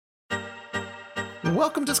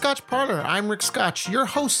Welcome to Scotch Parlor. I'm Rick Scotch, your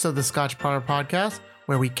host of the Scotch Parlor podcast,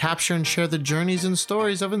 where we capture and share the journeys and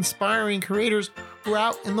stories of inspiring creators who are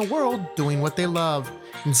out in the world doing what they love.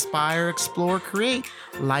 Inspire, explore, create.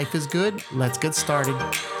 Life is good. Let's get started.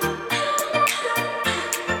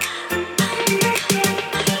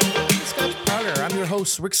 I'm your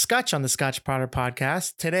host, Rick Scotch, on the Scotch Parlor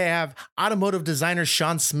podcast. Today I have automotive designer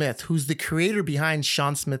Sean Smith, who's the creator behind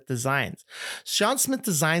Sean Smith Designs. Sean Smith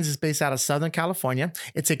Designs is based out of Southern California.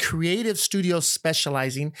 It's a creative studio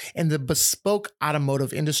specializing in the bespoke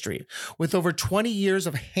automotive industry. With over 20 years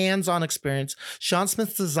of hands-on experience, Sean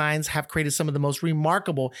Smith Designs have created some of the most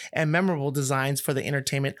remarkable and memorable designs for the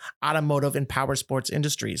entertainment, automotive, and power sports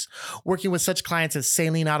industries, working with such clients as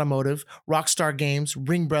Saline Automotive, Rockstar Games,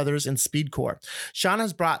 Ring Brothers, and Speedcore. Sean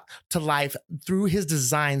has brought to life through his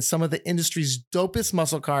designs some of the industry's dopest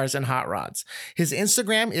muscle cars and hot rods. His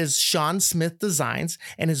Instagram is Sean Smith Designs,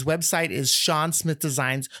 and his website is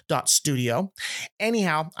seansmithdesigns.studio.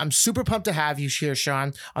 Anyhow, I'm super pumped to have you here,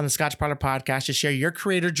 Sean, on the Scotch Parlor podcast to share your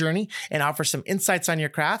creator journey and offer some insights on your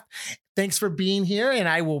craft. Thanks for being here, and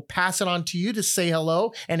I will pass it on to you to say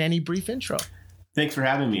hello and any brief intro. Thanks for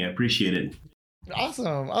having me. I appreciate it.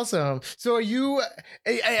 Awesome. So are you,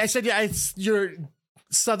 I said, you're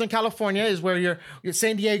Southern California is where you're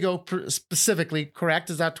San Diego specifically, correct?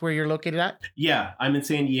 Is that where you're located at? Yeah, I'm in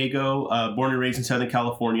San Diego, born and raised in Southern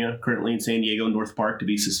California, currently in San Diego, North Park to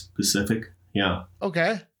be specific. Yeah.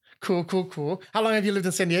 Okay. Cool. How long have you lived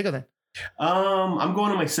in San Diego then? I'm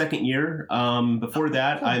going on my second year. Before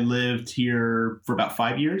that, I lived here for about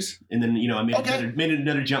 5 years. And then, I made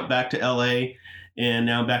another jump back to LA. And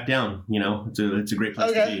now I'm back down. It's a great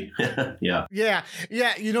place to be. Yeah.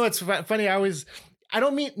 It's funny. I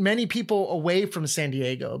don't meet many people away from San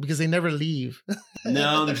Diego because they never leave.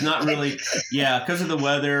 No, there's not really. Yeah, because of the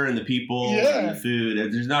weather and the people and the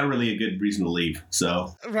food, there's not really a good reason to leave.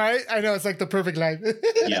 So right, I know it's like the perfect life.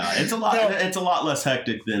 Yeah, it's a lot. No. It's a lot less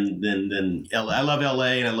hectic than LA. I love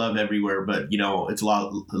LA and I love everywhere, but it's a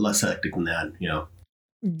lot less hectic than that.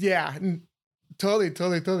 Yeah. Totally.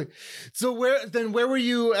 So where were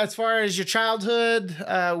you as far as your childhood?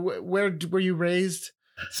 Where were you raised?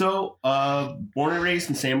 So born and raised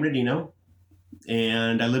in San Bernardino,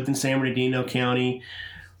 and I lived in San Bernardino County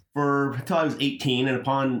until I was 18. And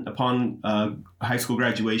upon high school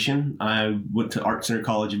graduation, I went to Art Center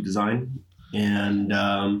College of Design and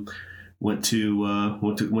went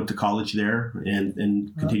to college there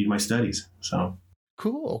and continued my studies. So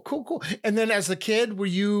cool. And then as a kid, were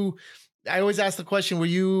you? I always ask the question, were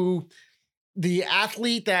you the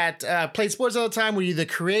athlete that played sports all the time? Were you the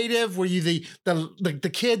creative? Were you the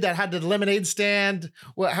kid that had the lemonade stand?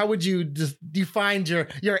 How would you define your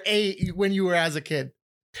when you were as a kid?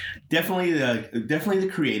 Definitely the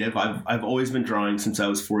creative. I've always been drawing since I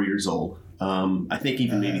was 4 years old. I think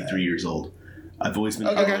even maybe 3 years old. I've always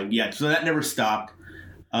been drawing. Yeah, so that never stopped.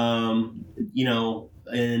 And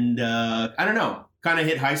I don't know, kind of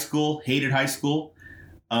hit high school, hated high school.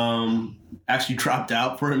 Actually dropped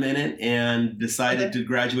out for a minute and decided to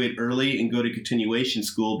graduate early and go to continuation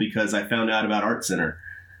school because I found out about Art Center.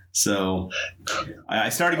 So I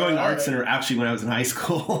started going to Art Center actually when I was in high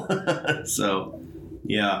school. So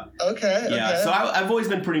yeah. Okay. Yeah. So I've always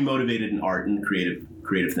been pretty motivated in art and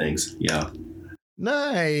creative things. Yeah.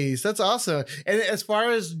 Nice. That's awesome. And as far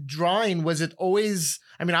as drawing, was it always,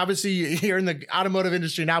 obviously you're in the automotive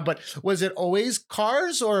industry now, but was it always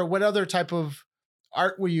cars or what other type of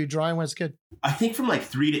art were you drawing when as a kid? I think from like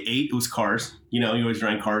 3 to 8, it was cars. You always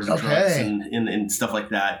drawing cars and trucks and stuff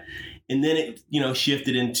like that. And then it,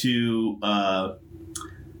 shifted into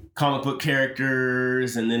comic book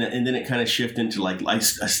characters, and then it kind of shifted into like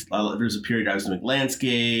there's a period I was doing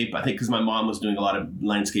landscape. I think because my mom was doing a lot of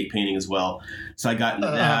landscape painting as well, so I got into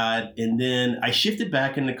that. And then I shifted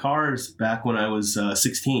back into cars back when I was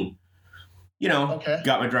 16.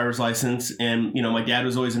 Got my driver's license, and, my dad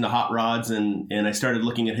was always into hot rods, and I started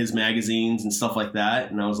looking at his magazines and stuff like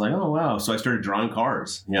that. And I was like, oh, wow. So I started drawing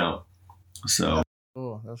cars, so.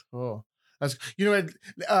 That's cool.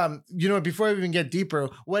 Before we even get deeper,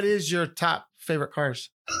 what is your top favorite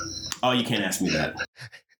cars? Oh, you can't ask me that.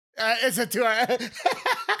 It's a tour. I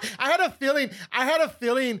had a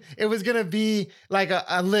feeling it was going to be like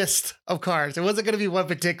a list of cars. It wasn't going to be one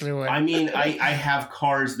particular one. I have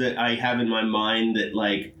cars that I have in my mind that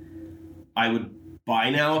like I would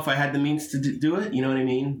buy now if I had the means to do it. You know what I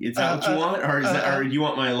mean? Is that what you want? Or or do you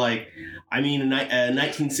want my a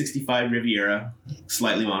 1965 Riviera,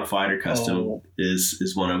 slightly modified or custom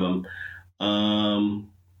is one of them.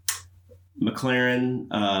 McLaren,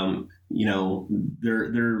 you know,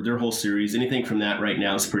 their whole series. Anything from that right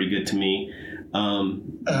now is pretty good to me.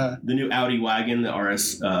 The new Audi wagon, the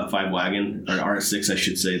RS5 wagon, or RS6, I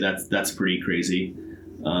should say, that's pretty crazy.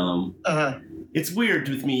 It's weird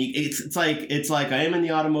with me. It's like I am in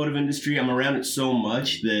the automotive industry. I'm around it so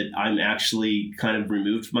much that I'm actually kind of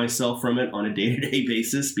removed myself from it on a day-to-day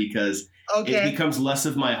basis because it becomes less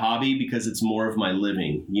of my hobby because it's more of my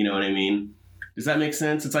living. You know what I mean? Does that make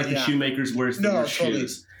sense? It's like the shoemakers wears the worst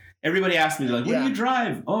shoes. Everybody asks me, like, what do you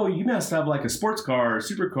drive? Oh, you must have like a sports car or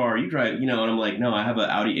supercar. You drive, you know, and I'm like, no, I have an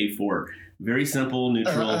Audi A4. Very simple,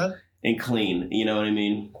 neutral, and clean. You know what I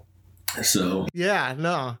mean? So yeah,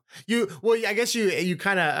 no, I guess you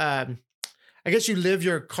kind of, I guess you live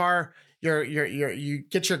your car, you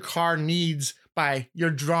get your car needs by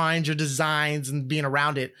your drawings, your designs, and being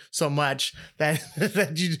around it so much that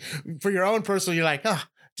that you, for your own personal, you're like, oh,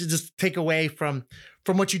 to just take away from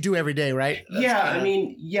what you do every day, right?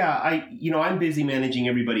 I'm busy managing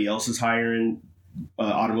everybody else's higher end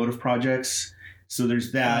automotive projects. So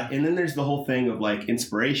there's that. And then there's the whole thing of like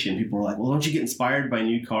inspiration. People are like, well, don't you get inspired by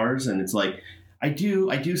new cars? And it's like, I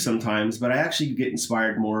do sometimes, but I actually get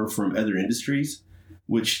inspired more from other industries,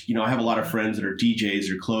 which, you know, I have a lot of friends that are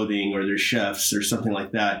DJs or clothing or they're chefs or something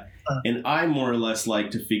like that. And I more or less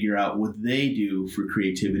like to figure out what they do for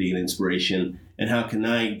creativity and inspiration and how can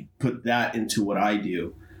I put that into what I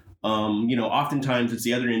do. Oftentimes it's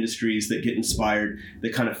the other industries that get inspired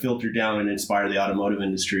that kind of filter down and inspire the automotive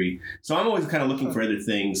industry. So I'm always kind of looking for other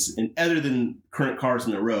things and other than current cars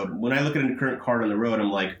on the road. When I look at a current car on the road,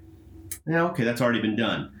 I'm like, yeah, okay, that's already been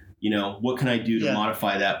done. You know, what can I do to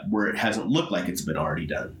modify that where it hasn't looked like it's been already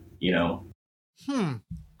done, you know?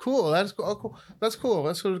 Cool. That's cool. Oh, cool. That's cool.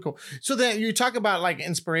 That's really cool. So then you talk about like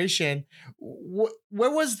inspiration.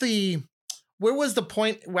 Where was the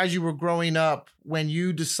point as you were growing up when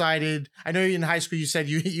you decided, I know in high school you said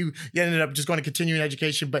you ended up just going to continuing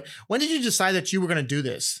education, but when did you decide that you were going to do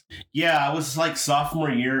this? Yeah, I was like sophomore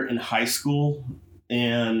year in high school.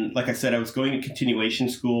 And like I said, I was going to continuation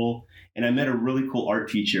school and I met a really cool art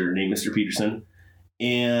teacher named Mr. Peterson.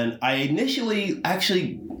 And I initially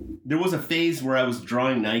there was a phase where I was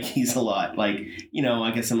drawing Nikes a lot. Like, you know,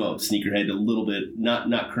 I guess I'm a sneakerhead a little bit,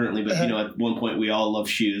 not currently, but you know, at one point we all love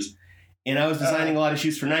shoes. And I was designing a lot of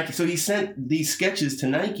shoes for Nike. So he sent these sketches to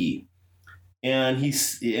Nike. And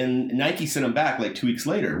Nike sent them back like 2 weeks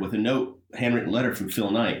later with a note, handwritten letter from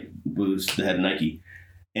Phil Knight, who's the head of Nike.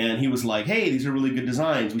 And he was like, hey, these are really good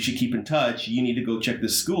designs. We should keep in touch. You need to go check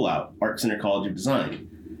this school out, Art Center College of Design.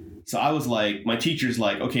 So I was like, my teacher's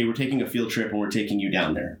like, okay, we're taking a field trip and we're taking you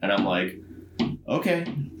down there. And I'm like, okay.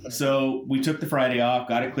 So we took the Friday off,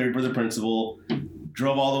 got it cleared for the principal,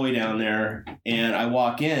 drove all the way down there, and I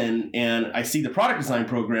walk in and I see the product design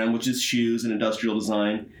program, which is shoes and industrial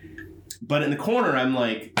design. But in the corner, I'm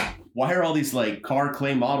like, why are all these like car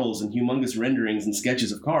clay models and humongous renderings and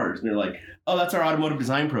sketches of cars? And they're like, oh, that's our automotive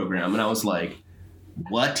design program. And I was like,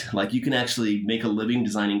 what? Like you can actually make a living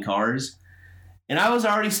designing cars? And I was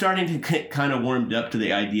already starting to get kind of warmed up to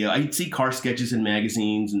the idea. I'd see car sketches in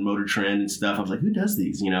magazines and Motor Trend and stuff. I was like, who does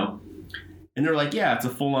these, you know? And they're like, yeah, it's a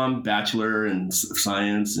full-on bachelor in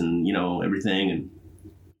science and, you know, everything. And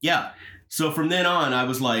yeah. So from then on, I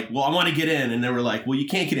was like, well, I want to get in. And they were like, well, you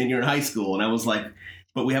can't get in. You're in high school. And I was like,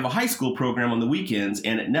 but we have a high school program on the weekends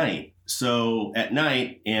and at night. So at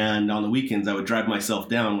night and on the weekends, I would drive myself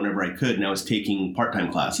down whenever I could. And I was taking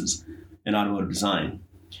part-time classes in automotive design.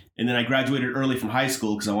 And then I graduated early from high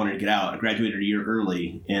school because I wanted to get out. I graduated a year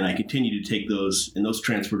early, and I continued to take those, and those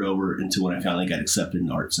transferred over into when I finally got accepted in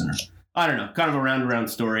the Art Center. I don't know, kind of a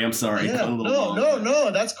round story. I'm sorry. Yeah.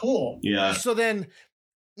 No, that's cool. Yeah. So then,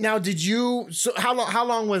 now how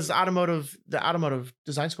long was the automotive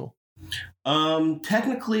design school?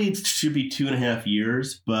 Technically it should be 2.5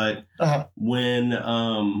 years, but when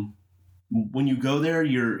you go there,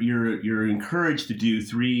 you're encouraged to do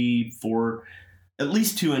 3, 4. At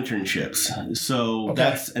least 2 internships. So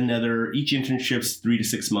that's another, each internship's 3 to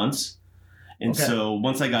 6 months. And so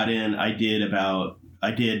once I got in, I did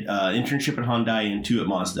internship at Hyundai and 2 at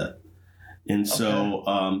Mazda. And so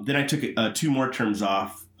then I took 2 more terms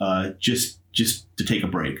off just to take a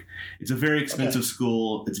break. It's a very expensive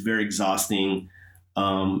school. It's very exhausting.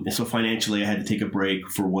 And so financially I had to take a break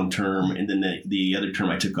for 1 term. And then the other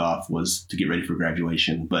term I took off was to get ready for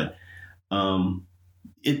graduation. But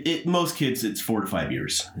most kids, it's 4 to 5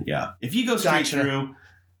 years. Yeah. If you go straight through,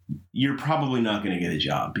 you're probably not going to get a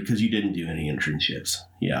job because you didn't do any internships.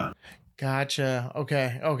 Yeah. Gotcha.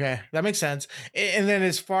 Okay. That makes sense. And then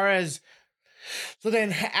as far as, so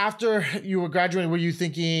then after you were graduating, were you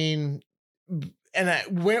thinking,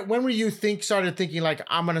 and when were you started thinking like,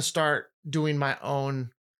 I'm going to start doing my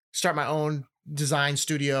own start my own design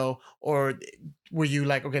studio, or were you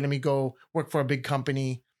like, okay, let me go work for a big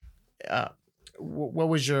company? What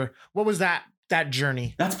was that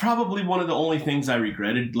journey? That's probably one of the only things I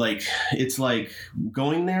regretted. Like, it's like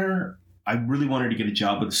going there, I really wanted to get a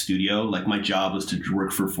job with a studio. Like, my job was to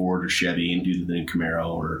work for Ford or Chevy and do the thing Camaro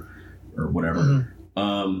or whatever.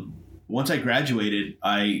 Mm-hmm. Once I graduated,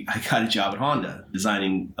 I got a job at Honda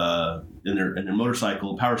designing in their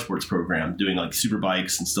motorcycle power sports program, doing like super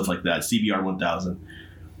bikes and stuff like that, CBR 1000.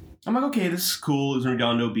 I'm like, okay, this is cool. It was in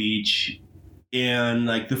Redondo Beach. And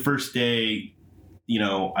like the first day,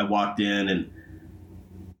 I walked in and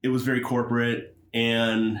it was very corporate,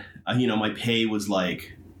 and my pay was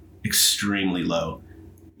like extremely low,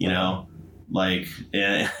 like,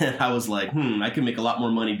 and I was like, I can make a lot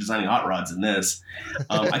more money designing hot rods than this.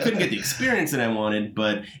 I couldn't get the experience that I wanted,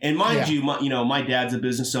 and mind you, my dad's a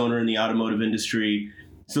business owner in the automotive industry.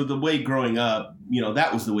 So the way growing up,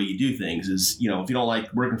 that was the way you do things is, if you don't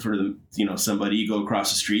like working for somebody, you go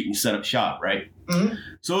across the street and you set up shop. Right. Mm-hmm.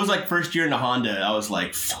 So it was like first year into Honda, I was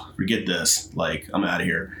like, forget this. Like, I'm out of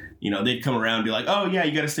here. They'd come around and be like, oh yeah,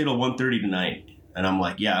 you got to stay till 1:30 tonight. And I'm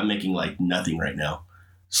like, yeah, I'm making like nothing right now.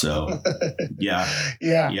 So yeah.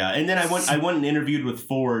 And then I went and interviewed with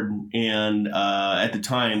Ford, and at the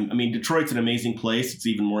time, I mean, Detroit's an amazing place. It's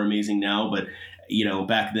even more amazing now, but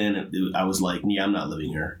back then I was like, yeah, I'm not living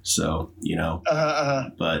here. So,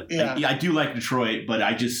 but yeah. I do like Detroit, but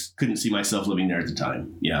I just couldn't see myself living there at the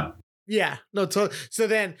time. Yeah. Yeah, no. So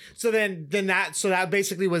that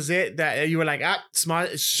basically was it. That you were like,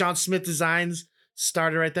 Sean Smith Designs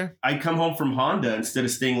started right there. I'd come home from Honda, instead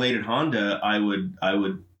of staying late at Honda, I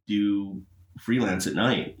would do freelance at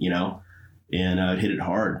night, and I'd hit it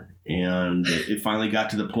hard. And it finally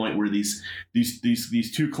got to the point where these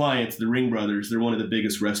two clients, the Ring brothers, they're one of the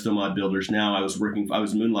biggest resto mod builders now. I was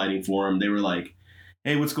moonlighting for them. They were like,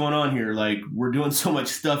 hey, what's going on here? Like, we're doing so much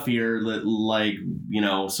stuff here that, like,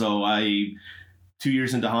 so 2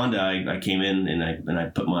 years into Honda, I came in and I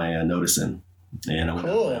put my notice in, and I went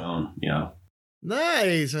on my own. Yeah.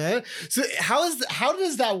 Nice, man. So how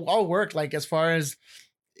does that all work? Like, as far as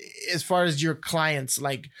your clients,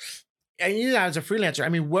 like, and you as a freelancer, I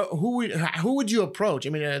mean, who would you approach? I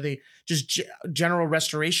mean, are they just general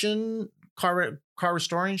restoration car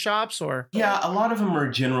restoring shops, or? Yeah, a lot of them are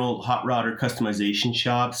general hot rod or customization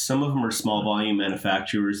shops. Some of them are small volume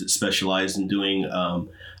manufacturers that specialize in doing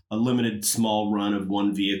a limited small run of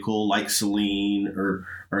one vehicle, like Celine or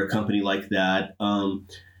a company like that.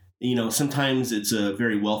 Sometimes it's a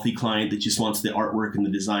very wealthy client that just wants the artwork and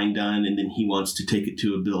the design done, and then he wants to take it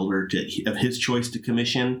to a builder of his choice to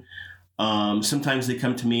commission. Sometimes they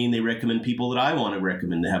come to me and they recommend people that I want to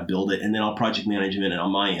recommend to have build it, and then I'll project management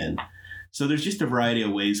on my end. So there's just a variety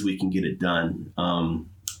of ways we can get it done,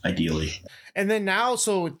 ideally. And then how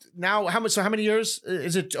many years?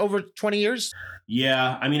 Is it over 20 years?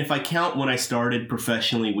 Yeah. I mean, if I count when I started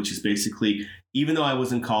professionally, which is basically, even though I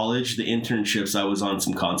was in college, the internships, I was on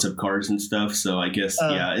some concept cars and stuff. So I guess,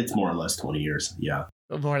 it's more or less 20 years. Yeah.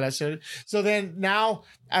 More or less. So then now,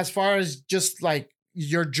 as far as just like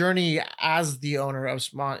your journey as the owner of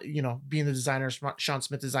being the designer of Sean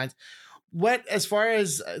Smith Designs, what, as far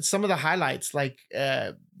as some of the highlights, like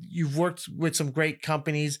you've worked with some great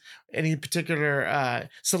companies, any particular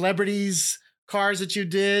celebrities, cars that you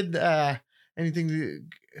did, anything,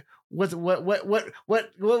 what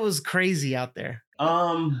was crazy out there?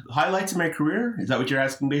 Highlights of my career? Is that what you're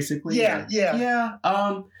asking basically? Yeah.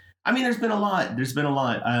 I mean, there's been a lot.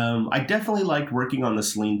 I definitely liked working on the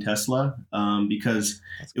Celine Tesla because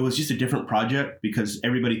it was just a different project, because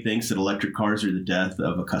everybody thinks that electric cars are the death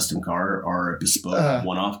of a custom car or a bespoke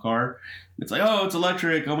one-off car. It's like, oh, it's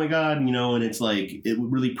electric. Oh my God. And it's like, it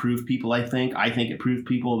really proved people, I think it proved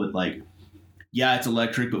people that, like, yeah, it's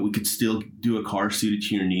electric, but we could still do a car suited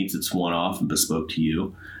to your needs. It's one-off and bespoke to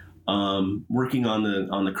you. Working on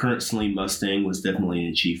the current Celine Mustang was definitely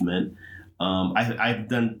an achievement. I've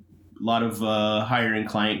done a lot of higher-end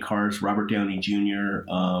client cars, Robert Downey Jr.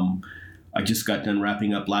 I just got done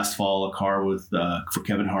wrapping up last fall a car for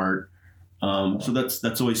Kevin Hart. So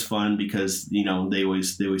that's always fun, because they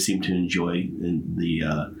always seem to enjoy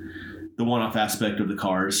the one-off aspect of the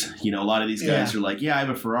cars. A lot of these guys are like, yeah, I have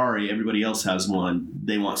a Ferrari, everybody else has one.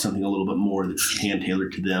 They want something a little bit more that's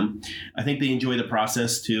hand-tailored to them. I think they enjoy the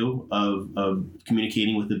process too of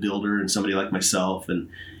communicating with the builder and somebody like myself, and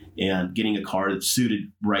getting a car that's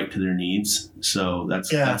suited right to their needs. So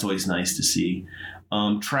that's always nice to see.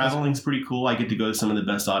 Traveling's pretty cool. I get to go to some of the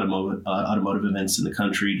best automotive events in the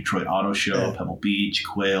country: Detroit Auto Show, Pebble Beach,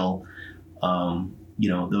 Quail.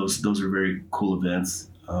 Those are very cool events.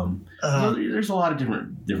 There's a lot of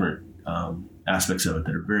different aspects of it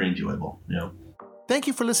that are very enjoyable. Thank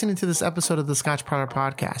you for listening to this episode of the Scotch Parlor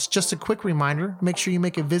Podcast. Just a quick reminder, make sure you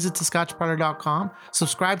make a visit to scotchparlor.com,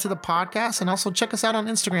 subscribe to the podcast, and also check us out on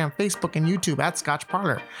Instagram, Facebook, and YouTube at Scotch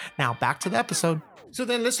Parlor. Now back to the episode. So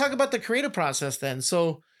then let's talk about the creative process then.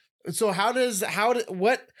 So how does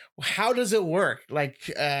it work?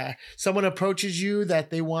 Like someone approaches you that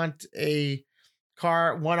they want a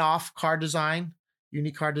one-off car design,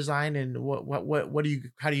 unique car design, and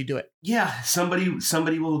how do you do it? Yeah,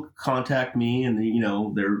 somebody will contact me, and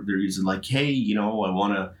they're usually like, hey, I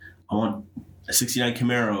want a 69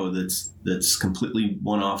 Camaro that's completely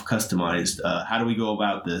one-off customized. How do we go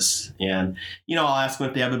about this? And I'll ask them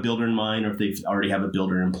if they have a builder in mind, or if they already have a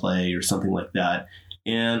builder in play or something like that.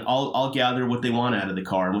 And I'll gather what they want out of the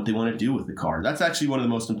car and what they want to do with the car. That's actually one of the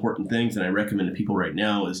most important things, and I recommend to people right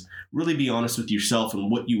now is really be honest with yourself and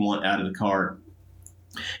what you want out of the car.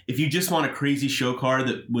 If you just want a crazy show car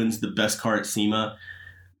that wins the best car at SEMA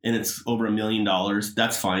and it's over $1 million,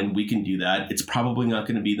 that's fine. We can do that. It's probably not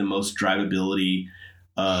going to be the most drivability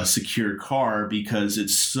secure car because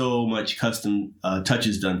it's so much custom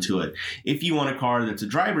touches done to it. If you want a car that's a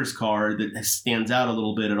driver's car that stands out a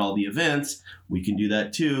little bit at all the events, we can do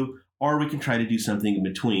that too. Or we can try to do something in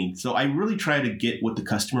between. So I really try to get what the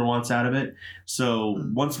customer wants out of it. So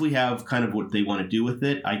once we have kind of what they want to do with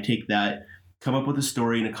it, I take that, come up with a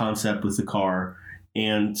story and a concept with the car,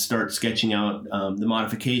 and start sketching out the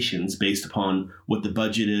modifications based upon what the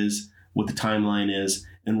budget is, what the timeline is,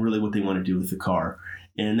 and really what they want to do with the car.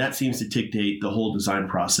 And that seems to dictate the whole design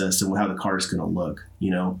process and how the car is going to look,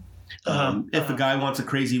 If a guy wants a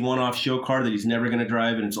crazy one-off show car that he's never going to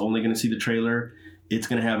drive and it's only going to see the trailer, it's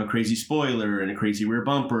going to have a crazy spoiler and a crazy rear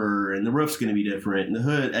bumper, and the roof's going to be different, and the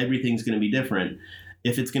hood, everything's going to be different.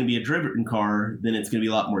 If it's going to be a driven car, then it's going to be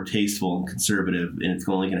a lot more tasteful and conservative, and it's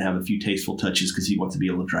only going to have a few tasteful touches because he wants to be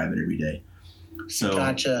able to drive it every day. So,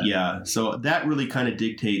 Gotcha. Yeah, so that really kind of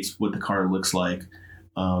dictates what the car looks like,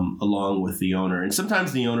 along with the owner. And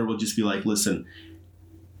sometimes the owner will just be like, listen,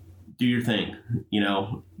 do your thing.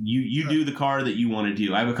 You do the car that you want to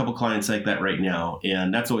do. I have a couple clients like that right now,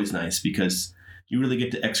 and that's always nice because you really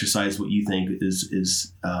get to exercise what you think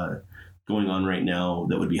is going on right now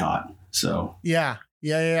that would be hot. So yeah.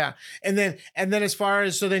 And then as far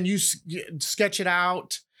as then you sketch it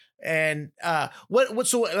out, and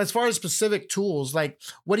so as far as specific tools, like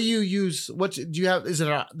what do you use? What do you have? Is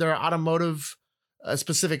there automotive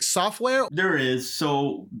specific software? There is.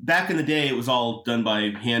 So back in the day, it was all done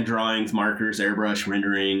by hand drawings, markers, airbrush,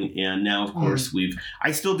 rendering, and now of course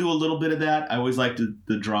I still do a little bit of that. I always like to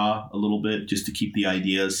draw a little bit just to keep the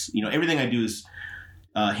ideas. Everything I do is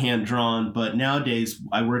hand drawn, but nowadays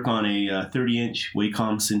I work on a 30-inch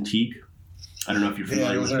Wacom Cintiq. I don't know if you're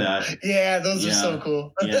familiar with that. Yeah, those are so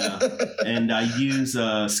cool. Yeah, and I use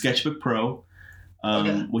Sketchbook Pro,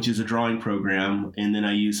 which is a drawing program, and then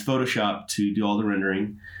I use Photoshop to do all the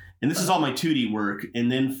rendering. And this is all my 2D work.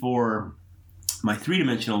 And then for my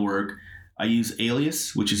 3-dimensional work, I use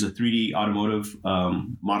Alias, which is a 3D automotive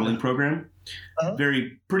modeling program.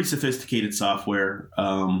 Pretty sophisticated software.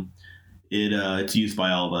 It's used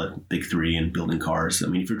by all the big three in building cars. I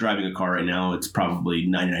mean, if you're driving a car right now, it's probably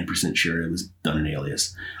 99% sure it was done in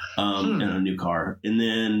Alias in a new car. And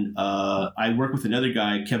then I work with another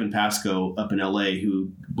guy, Kevin Pasco, up in LA,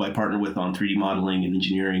 who I partner with on 3D modeling and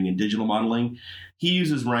engineering and digital modeling. He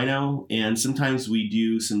uses Rhino, and sometimes we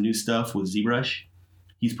do some new stuff with ZBrush.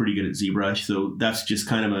 He's pretty good at ZBrush, so that's just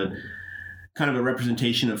kind of a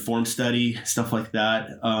representation of form study, stuff like that.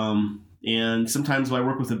 And sometimes I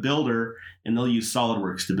work with a builder, and they'll use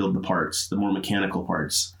SolidWorks to build the parts, the more mechanical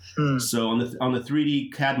parts. So on the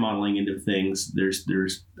 3D CAD modeling end of things, there's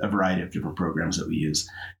a variety of different programs that we use.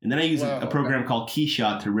 And then I use a program called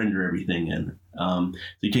KeyShot to render everything in. So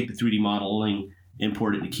you take the 3D modeling,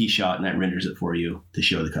 import it into KeyShot, and that renders it for you to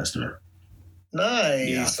show the customer. Nice.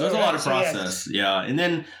 Yeah, so there's a lot of process. Yeah. And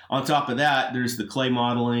then on top of that, there's the clay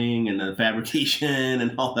modeling and the fabrication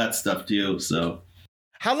and all that stuff too. So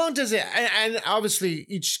how long does it, and obviously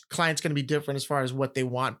each client's going to be different as far as what they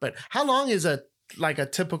want, but how long is a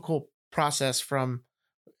typical process from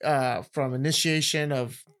initiation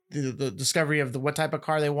of the discovery of what type of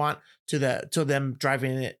car they want to them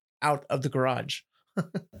driving it out of the garage?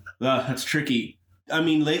 That's tricky. I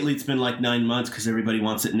mean, lately it's been like 9 months because everybody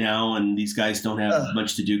wants it now, and these guys don't have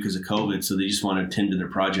much to do because of COVID, so they just want to attend to their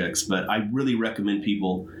projects. But I really recommend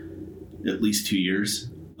people at least 2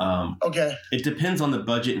 years. It depends on the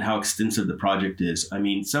budget and how extensive the project is. I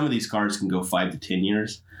mean, some of these cars can go 5 to 10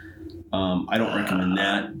 years. I don't recommend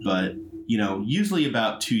that, but usually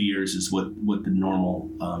about 2 years is what the normal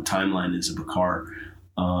timeline is of a car.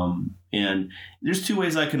 And there's two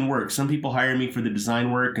ways I can work. Some people hire me for the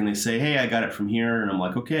design work and they say, hey, I got it from here. And I'm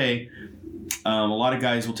like, okay. A lot of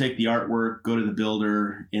guys will take the artwork, go to the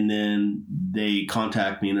builder, and then they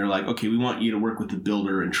contact me and they're like, okay, we want you to work with the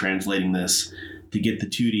builder in translating this to get the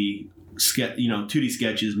 2D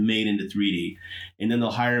sketches made into 3D. And then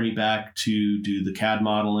they'll hire me back to do the CAD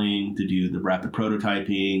modeling, to do the rapid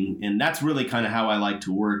prototyping. And that's really kind of how I like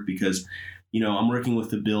to work because, I'm working with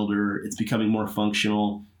the builder. It's becoming more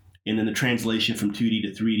functional. And then the translation from 2D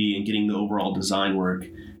to 3D and getting the overall design work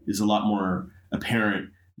is a lot more apparent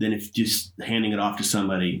than if just handing it off to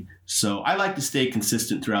somebody. So I like to stay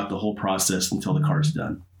consistent throughout the whole process until the car's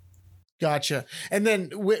done. Gotcha. And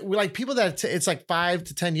then we like people that it's like 5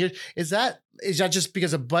 to 10 years. Is that just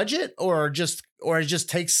because of budget or it just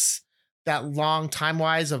takes that long time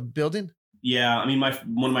wise of building? Yeah. I mean,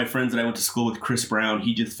 one of my friends that I went to school with, Chris Brown,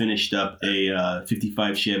 he just finished up a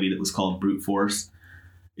 55 Chevy that was called Brute Force.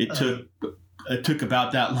 It took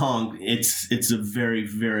about that long. It's a very,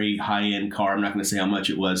 very high end car. I'm not going to say how much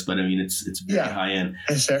it was, but I mean, it's very high end.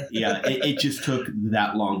 Sure. Yeah. It just took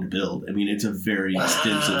that long to build. I mean, it's a very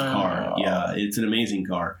extensive car. Yeah. It's an amazing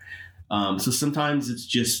car. So sometimes it's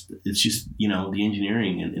just, the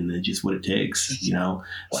engineering and just what it takes,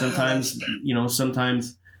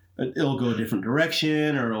 sometimes it'll go a different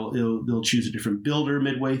direction or they'll choose a different builder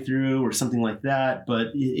midway through or something like that.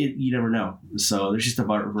 But you never know. So there's just a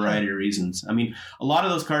variety of reasons. I mean, a lot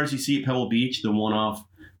of those cars you see at Pebble Beach, the one-off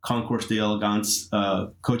Concours d'Elegance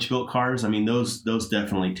coach-built cars, I mean, those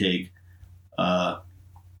definitely take, I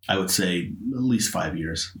would say, at least 5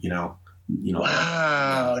 years,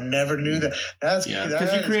 Wow, never knew that. That's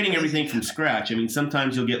because you're creating everything from scratch. I mean,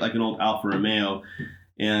 sometimes you'll get like an old Alfa Romeo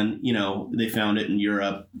and, they found it in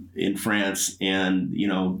Europe, in France, and,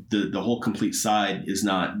 the whole complete side is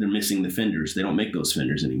not, they're missing the fenders. They don't make those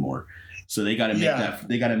fenders anymore. So they got to make that,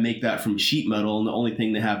 they got to make that from sheet metal. And the only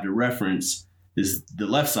thing they have to reference is the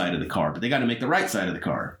left side of the car, but they got to make the right side of the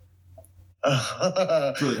car.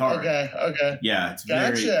 It's really hard. Okay. Yeah. It's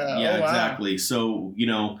gotcha. Exactly. So,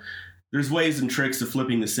 there's ways and tricks of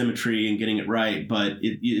flipping the symmetry and getting it right, but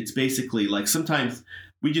it's basically like sometimes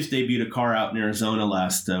we just debuted a car out in Arizona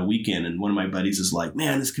last weekend, and one of my buddies is like,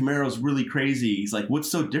 man, this Camaro is really crazy. He's like,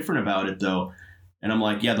 what's so different about it, though? And I'm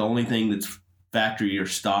like, yeah, the only thing that's factory or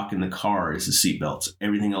stock in the car is the seatbelts.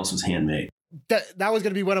 Everything else was handmade. That was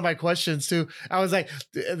going to be one of my questions, too. I was like,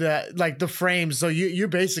 the frames. So you're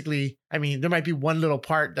basically, I mean, there might be one little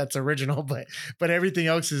part that's original, but everything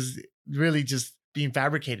else is really just being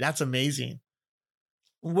fabricated. That's amazing.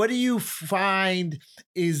 What do you find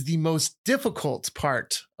is the most difficult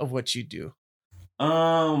part of what you do?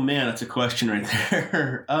 Oh man, that's a question right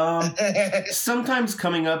there. Sometimes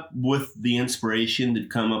coming up with the inspiration to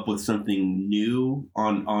come up with something new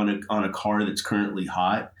on a car that's currently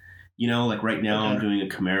hot. Like right now I'm doing a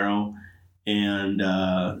Camaro, and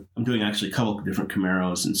I'm doing actually a couple of different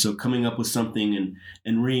Camaros. And so coming up with something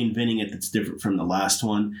and reinventing it that's different from the last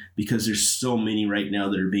one, because there's so many right now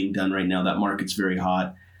that are being done right now. That market's very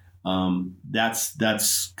hot.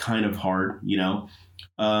 That's kind of hard,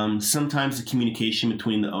 Sometimes the communication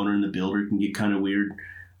between the owner and the builder can get kind of weird.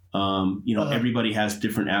 Everybody has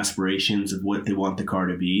different aspirations of what they want the car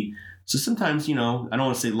to be. So sometimes, I don't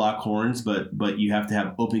want to say lock horns, but you have to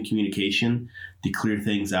have open communication to clear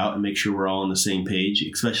things out and make sure we're all on the same page,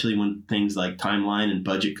 especially when things like timeline and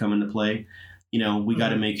budget come into play. We got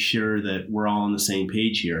to make sure that we're all on the same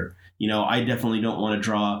page here. I definitely don't want to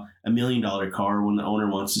draw $1 million car when the owner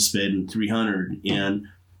wants to spend 300, and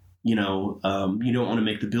you don't want to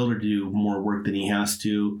make the builder do more work than he has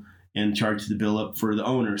to and charge the bill up for the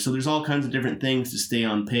owner. So there's all kinds of different things to stay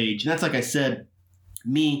on page. And that's, like I said,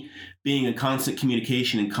 me being in constant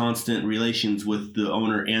communication and constant relations with the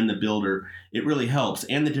owner and the builder, it really helps,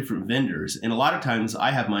 and the different vendors. And a lot of times I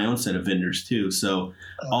have my own set of vendors too. So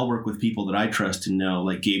I'll work with people that I trust and know,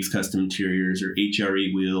 like Gabe's Custom Interiors or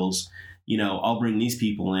HRE Wheels. I'll bring these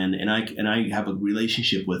people in, and I have a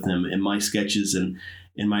relationship with them, and my sketches and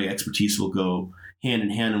my expertise will go hand in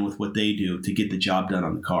hand with what they do to get the job done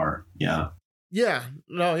on the car. Yeah. Yeah.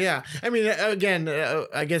 No, yeah. I mean, again,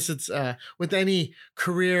 I guess it's with any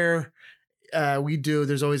career we do,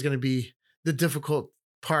 there's always going to be the difficult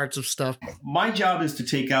parts of stuff. My job is to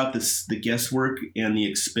take out the guesswork and the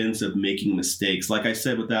expense of making mistakes. Like I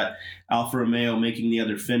said, with that Alfa Romeo making the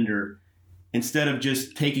other fender, instead of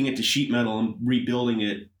just taking it to sheet metal and rebuilding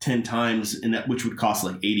it 10 times, which would cost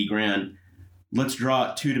like $80,000, let's draw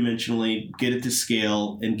it two-dimensionally, get it to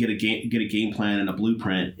scale, and get a game plan and a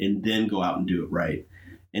blueprint, and then go out and do it right.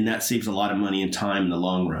 And that saves a lot of money and time in the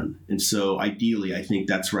long run. And so ideally, I think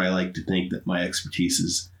that's where I like to think that my expertise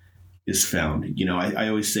is is found. You know, I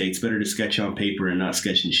always say it's better to sketch on paper and not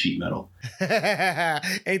sketch in sheet metal.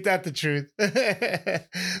 Ain't that the truth?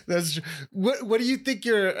 That's true. What do you think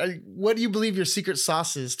what do you believe your secret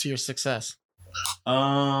sauce is to your success?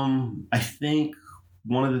 I think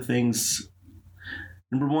one of the things,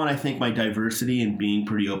 number one, I think my diversity and being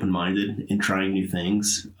pretty open-minded and trying new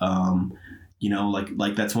things. You know,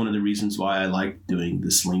 like that's one of the reasons why I like doing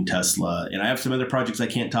the Sling Tesla. And I have some other projects I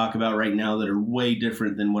can't talk about right now that are way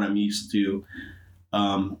different than what I'm used to.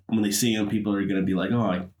 When they see them, people are going to be like,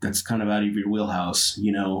 oh, that's kind of out of your wheelhouse,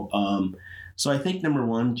 you know? So I think number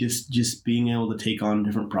one, just being able to take on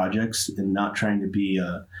different projects and not trying to be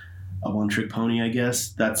a one-trick pony, I guess.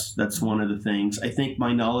 That's one of the things. I think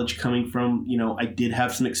my knowledge coming from, you know, I did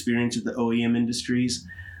have some experience with the OEM industries.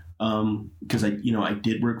 Because I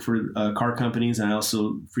did work for car companies, and I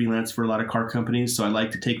also freelance for a lot of car companies. So I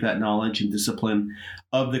like to take that knowledge and discipline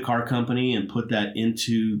of the car company and put that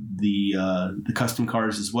into the custom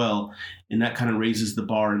cars as well. And that kind of raises the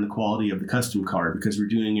bar and the quality of the custom car, because we're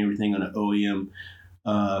doing everything on an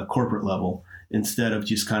OEM corporate level instead of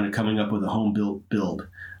just kind of coming up with a home build.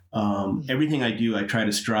 Everything I do, I try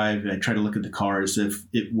to look at the car as if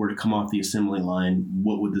it were to come off the assembly line.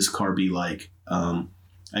 What would this car be like?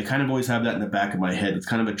 I kind of always have that in the back of my head. It's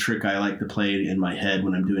kind of a trick I like to play in my head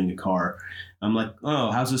when I'm doing a car. I'm like, oh,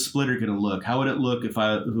 how's this splitter going to look? How would it look if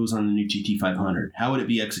it was on the new GT500? How would it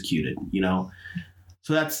be executed? You know,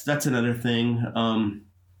 so that's another thing.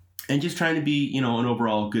 And just trying to be, you know, an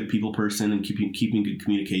overall good people person and keeping good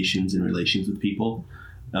communications and relations with people.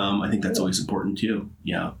 I think that's always important too.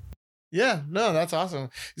 Yeah. Yeah. No, that's awesome.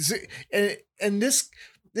 And this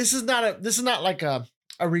is not like a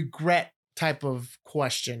regret type of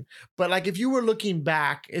question, but like, if you were looking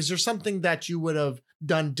back, is there something that you would have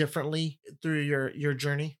done differently through your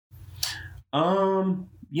journey? You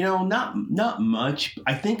know, not much.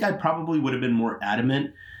 I think I probably would have been more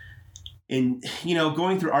adamant. And, you know,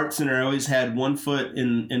 going through Art Center, I always had one foot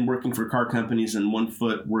in working for car companies and one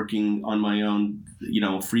foot working on my own, you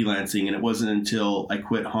know, freelancing. And it wasn't until I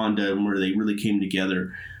quit Honda where they really came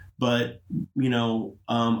together. But, you know,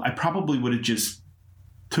 I probably would have just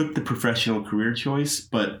took the professional career choice,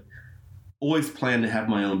 but always planned to have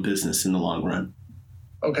my own business in the long run.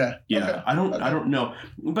 Okay. Yeah. Okay. I don't know.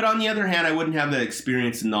 But on the other hand, I wouldn't have the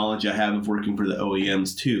experience and knowledge I have of working for the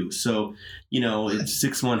OEMs too. So, you know, it's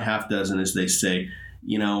 6 1 half dozen, as they say,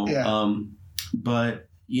 you know. Yeah. But,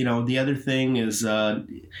 you know, the other thing is,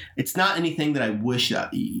 it's not anything that I wish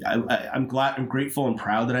I'm grateful and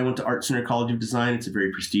proud that I went to Art Center College of Design. It's a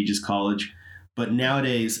very prestigious college. But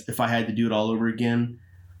nowadays, if I had to do it all over again,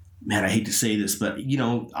 man, I hate to say this, but, you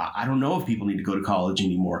know, I don't know if people need to go to college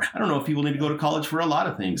anymore. I don't know if people need to go to college for a lot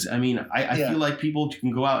of things. I mean, I feel like people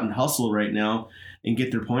can go out and hustle right now and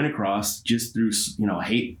get their point across just through, you know, I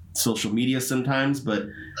hate social media sometimes, but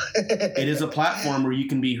it is a platform where you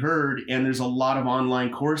can be heard. And there's a lot of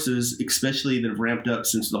online courses, especially that have ramped up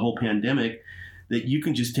since the whole pandemic, that you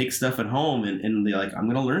can just take stuff at home and they're like, I'm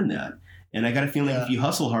going to learn that. And I got a feeling if you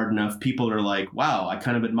hustle hard enough, people are like, wow, I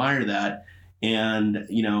kind of admire that. And,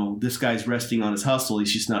 you know, this guy's resting on his hustle.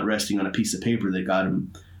 He's just not resting on a piece of paper that got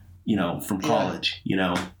him, you know, from college, you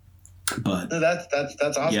know. But that's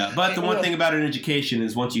awesome. Yeah, but the one thing about an education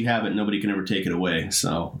is once you have it, nobody can ever take it away.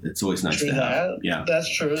 So it's always nice to have. Yeah,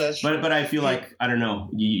 that's true. But I feel like, I don't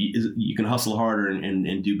know, you can hustle harder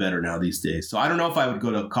and do better now these days. So I don't know if I would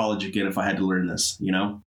go to college again if I had to learn this, you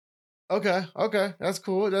know. Okay, that's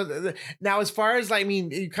cool. Now, as far as, I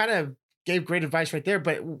mean, you kind of gave great advice right there,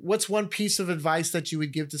 but what's one piece of advice that you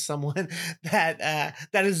would give to someone that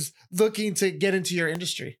is looking to get into your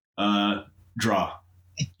industry? Draw.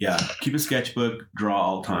 Yeah. Keep a sketchbook, draw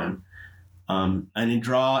all the time. And in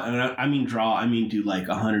draw, and I mean do like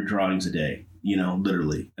 100 drawings a day, you know,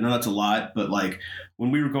 literally. I know that's a lot, but like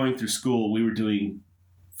when we were going through school, we were doing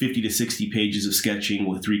 50 to 60 pages of sketching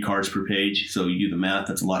with 3 cars per page. So you do the math,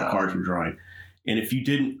 that's a lot of cars we're drawing. And if you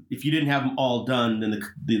didn't have them all done, then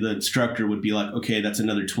the instructor would be like, okay, that's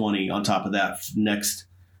another 20 on top of that next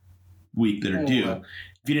week that are due. Wow.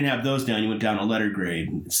 If you didn't have those down, you went down a letter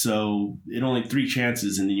grade. So it only 3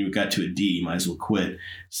 chances, and then you got to a D. You might as well quit.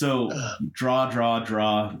 So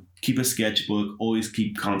draw. Keep a sketchbook. Always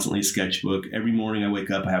keep constantly a sketchbook. Every morning I wake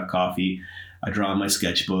up, I have coffee. I draw in my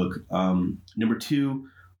sketchbook. Number 2.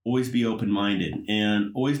 Always be open-minded,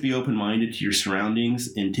 and always be open-minded to your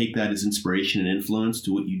surroundings and take that as inspiration and influence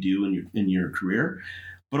to what you do in your career.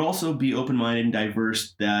 But also be open-minded and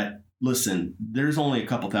diverse that, listen, there's only a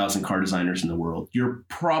couple thousand car designers in the world. You're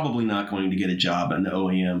probably not going to get a job in the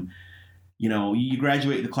OEM. You know, you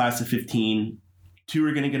graduate the class of 15, 2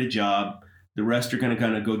 are going to get a job, The rest are going to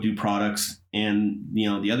kind of go do products, and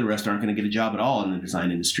the other rest aren't going to get a job at all in the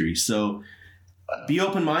design industry. So be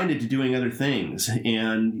open-minded to doing other things,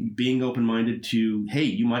 and being open-minded to, hey,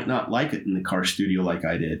 you might not like it in the car studio like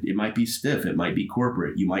I did. It might be stiff. It might be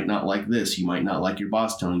corporate. You might not like this. You might not like your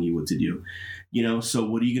boss telling you what to do. So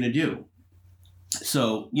what are you going to do?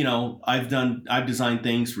 So, I've designed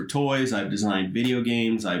things for toys. I've designed video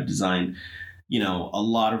games. I've designed, a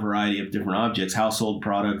lot of variety of different objects, household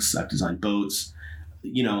products. I've designed boats.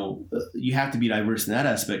 You have to be diverse in that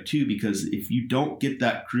aspect too, because if you don't get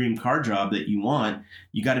that dream car job that you want,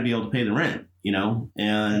 you got to be able to pay the rent,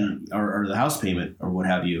 and or the house payment or what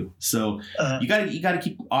have you. So you got to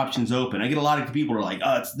keep options open. I get a lot of people who are like,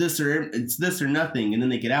 oh, it's this or nothing, and then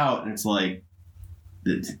they get out and it's like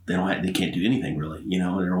they can't do anything really.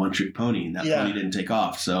 They're a one trick pony, and that pony didn't take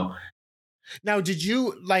off. So now, did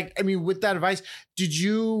you with that advice,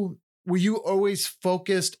 were you always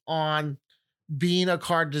focused on being a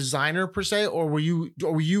car designer per se, or were you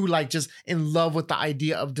like just in love with the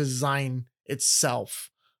idea of design itself,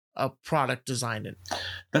 of product design?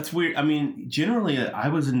 That's weird. Generally I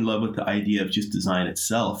was in love with the idea of just design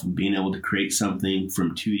itself and being able to create something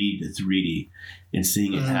from 2D to 3D and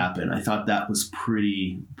seeing it happen. I thought that was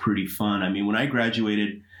pretty fun. When I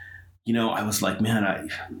graduated, I was like, man,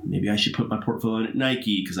 maybe I should put my portfolio in at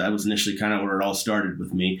Nike, because that was initially kind of where it all started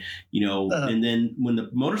with me, And then when the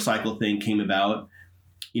motorcycle thing came about,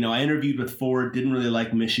 I interviewed with Ford, didn't really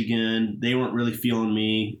like Michigan. They weren't really feeling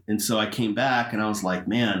me. And so I came back and I was like,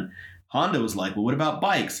 man, Honda was like, well, what about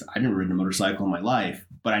bikes? I've never ridden a motorcycle in my life,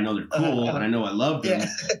 but I know they're cool and I know I love them.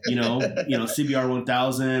 CBR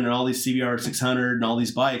 1000 and all these CBR 600 and all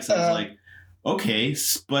these bikes. I was like, okay,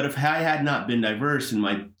 but if I had not been diverse in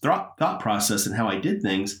my thought process and how I did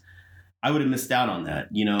things, I would have missed out on that,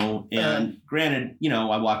 And granted,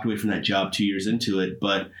 I walked away from that job 2 years into it,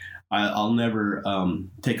 but I'll never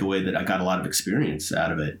take away that I got a lot of experience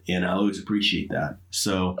out of it, and I always appreciate that.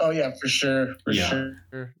 So, oh yeah, for sure.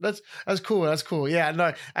 That's cool. That's cool. Yeah,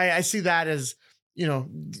 no, I see that as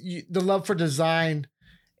the love for design,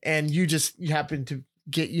 and you happen to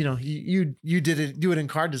get you do it in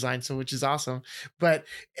car design, so which is awesome. But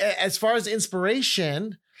as far as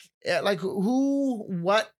inspiration, like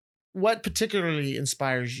what particularly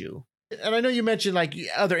inspires you? And I know you mentioned like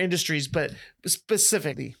other industries, but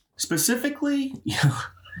specifically,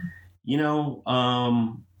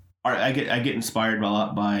 I get inspired a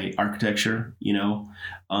lot by architecture.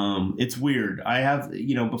 It's weird. I have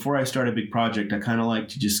before I start a big project, I kind of like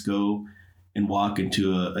to just go and walk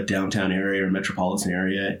into a downtown area or metropolitan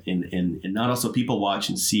area and not also people watch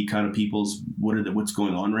and see kind of what's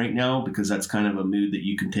going on right now, because that's kind of a mood that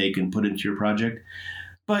you can take and put into your project.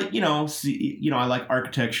 But, I like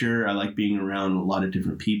architecture. I like being around a lot of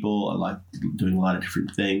different people. I like doing a lot of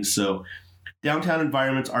different things. So downtown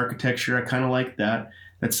environments, architecture, I kind of like that.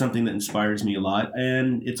 That's something that inspires me a lot.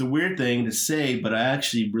 And it's a weird thing to say, but I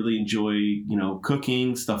actually really enjoy,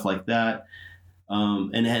 cooking, stuff like that.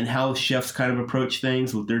 And how chefs kind of approach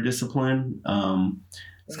things with their discipline.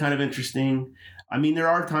 It's kind of interesting. There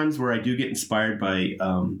are times where I do get inspired by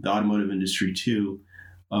the automotive industry too.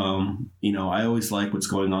 I always like what's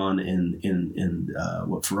going on in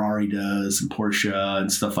what Ferrari does and Porsche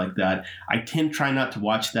and stuff like that. I try not to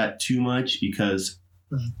watch that too much because,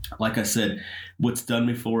 like I said, what's done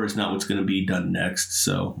before is not what's going to be done next.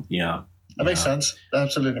 So, yeah. That makes sense. That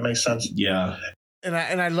absolutely makes sense. Yeah. And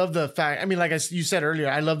I love the fact, like you said earlier,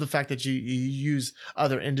 I love the fact that you use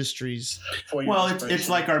other industries. Well, it's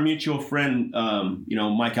like our mutual friend,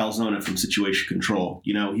 Mike Alzona from Situation Control.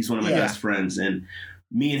 He's one of my best friends, and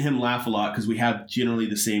me and him laugh a lot because we have generally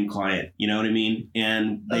the same client, you know what I mean?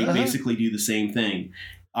 And they basically do the same thing.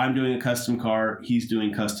 I'm doing a custom car, he's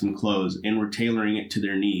doing custom clothes, and we're tailoring it to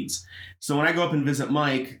their needs. So when I go up and visit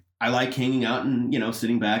Mike, I like hanging out and,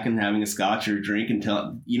 sitting back and having a scotch or a drink and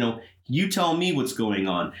you tell me what's going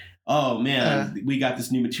on. Oh man, we got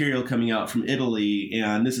this new material coming out from Italy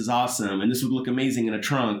and this is awesome. And this would look amazing in a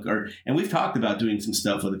trunk. And we've talked about doing some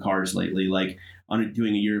stuff with the cars lately, like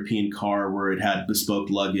doing a European car where it had bespoke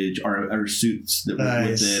luggage or suits that went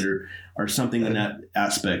with it or something in that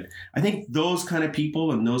aspect. I think those kind of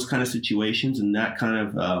people and those kind of situations and that kind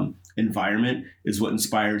of environment is what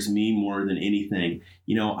inspires me more than anything.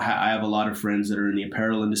 I have a lot of friends that are in the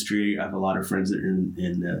apparel industry. I have a lot of friends that are in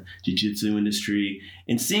the jiu-jitsu industry,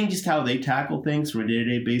 and seeing just how they tackle things from a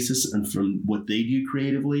day-to-day basis and from what they do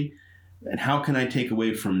creatively, and how can I take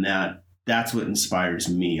away from that that's what inspires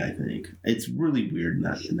me. I think it's really weird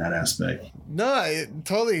in that aspect. No,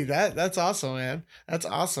 totally. That's awesome, man. That's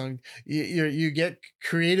awesome. You get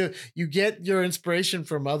creative. You get your inspiration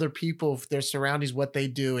from other people, their surroundings, what they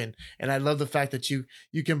do, and I love the fact that you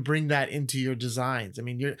can bring that into your designs. I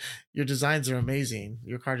mean, your designs are amazing.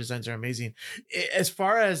 Your car designs are amazing. As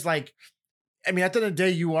far as like, I mean, at the end of the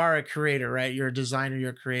day, you are a creator, right? You're a designer.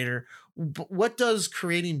 You're a creator. But what does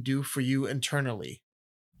creating do for you internally?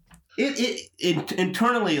 It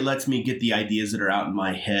internally, it lets me get the ideas that are out in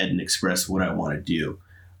my head and express what I want to do.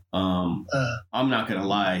 I'm not going to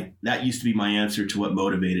lie. That used to be my answer to what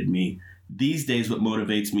motivated me. These days, what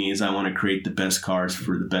motivates me is I want to create the best cars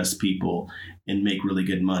for the best people and make really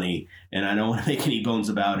good money. And I don't want to make any bones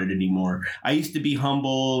about it anymore. I used to be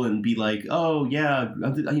humble and be like, oh, yeah,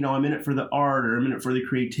 I'm in it for the art, or I'm in it for the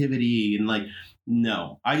creativity. And like,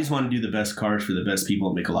 no, I just want to do the best cars for the best people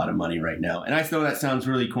and make a lot of money right now. And I know that sounds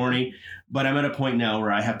really corny, but I'm at a point now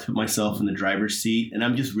where I have to put myself in the driver's seat. And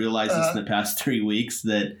I'm just realized this in the past 3 weeks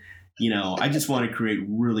that, I just want to create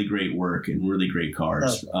really great work and really great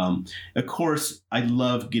cars. Of course, I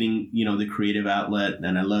love getting, the creative outlet,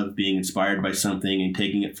 and I love being inspired by something and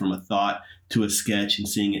taking it from a thought to a sketch and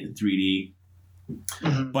seeing it in 3D.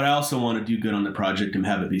 Mm-hmm. But I also want to do good on the project and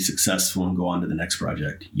have it be successful and go on to the next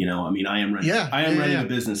project. I mean, I am running a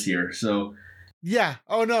business here. So yeah.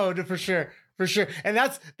 Oh no, for sure. For sure. And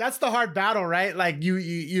that's the hard battle, right? Like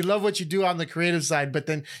you love what you do on the creative side, but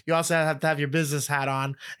then you also have to have your business hat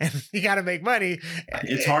on, and you got to make money.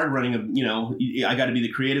 It's hard running I got to be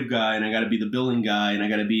the creative guy, and I got to be the billing guy, and I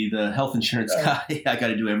got to be the health insurance guy. I got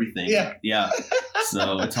to do everything. Yeah.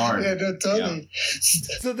 So it's hard. Yeah, no, totally.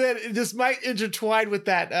 Yeah. So then this might intertwine with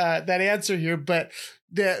that answer here, but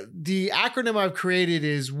the acronym I've created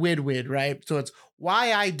is WIDWID, right? So it's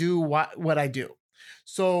why I do what I do.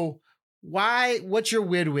 So what's your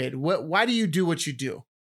WIDWID? Why do you do what you do?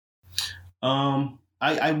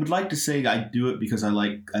 I would like to say I do it because I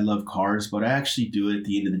love cars, but I actually do it at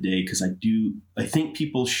the end of the day because I think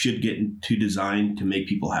people should get into design to make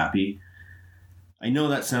people happy. I know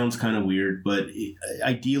that sounds kind of weird, but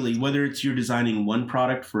ideally, whether it's you're designing one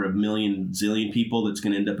product for a zillion people that's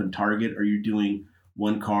going to end up in Target, or you're doing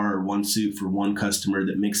one car or one suit for one customer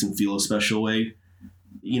that makes them feel a special way,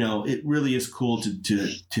 it really is cool to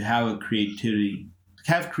have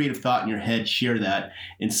creative thought in your head, share that,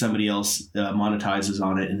 and somebody else monetizes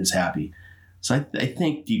on it and is happy. So I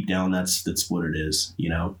think deep down that's what it is,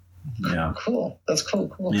 Yeah. Cool. That's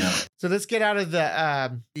cool. Yeah. So let's get out of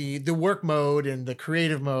the work mode and the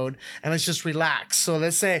creative mode, and let's just relax. So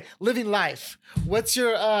let's say living life. What's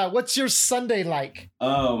your Sunday like?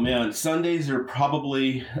 Oh man, Sundays are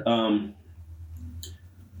probably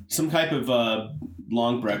some type of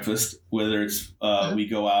long breakfast, whether it's we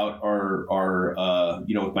go out or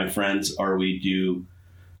with my friends, or I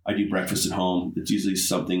do breakfast at home. It's usually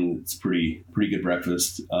something that's pretty good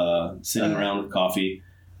breakfast, sitting around with coffee.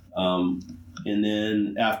 And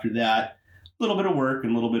then after that, a little bit of work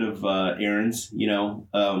and a little bit of errands, and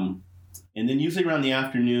then usually around the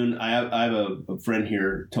afternoon, I have a friend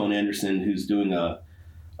here, Tone Anderson, who's doing a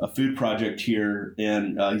food project here,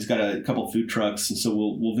 and he's got a couple of food trucks, and so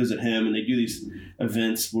we'll visit him, and they do these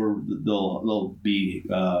events where they'll be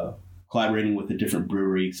collaborating with a different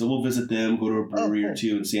brewery. So we'll visit them, go to a brewery or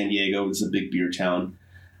two in San Diego. It's a big beer town.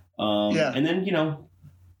 And then,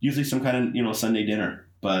 usually some kind of, Sunday dinner.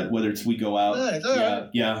 But whether it's we go out,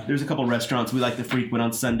 there's a couple of restaurants we like to frequent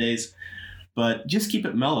on Sundays, but just keep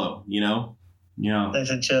it mellow, Nice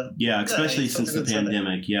and chill. Yeah, especially since the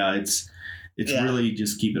pandemic. Sunday. It's really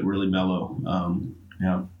just keep it really mellow.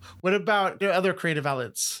 What about your other creative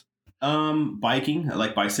outlets? Biking. I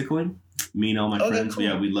like bicycling. Me and all my friends,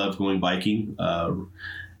 cool. We love going biking.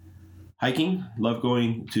 Hiking, love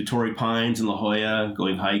going to Torrey Pines and La Jolla,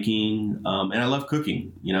 going hiking. And I love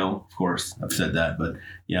cooking, of course. I've said that, but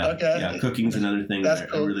cooking's another thing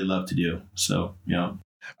that I really love to do. So,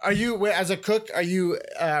 Are you, as a cook,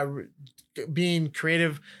 being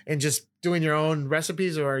creative and just doing your own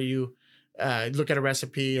recipes, or are you look at a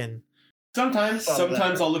recipe and... Sometimes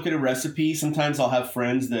I'll look at a recipe. Sometimes I'll have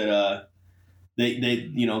friends that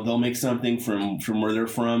they'll make something from where they're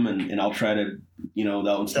from, and I'll try to,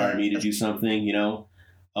 they'll inspire me to do something,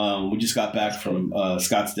 We just got back from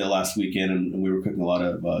Scottsdale last weekend, and we were cooking a lot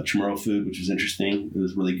of chamorro food, which was interesting. It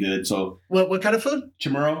was really good. So what kind of food?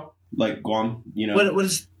 Chamorro, like Guam, What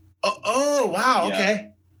is? Oh wow, yeah. Okay.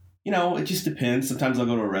 It just depends. Sometimes I'll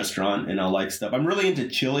go to a restaurant and I'll like stuff. I'm really into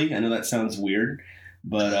chili. I know that sounds weird,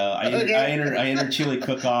 but I enter chili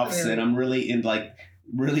cook-offs, and I'm really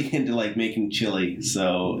into making chili.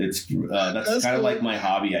 So it's that's kind of like my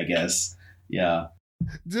hobby, I guess. Yeah.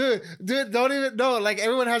 Dude, don't even know. Like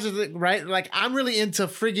everyone has a thing, right? Like I'm really into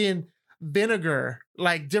friggin' vinegar,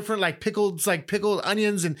 like different, like pickled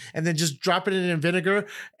onions, and then just dropping it in vinegar,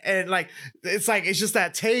 and like it's just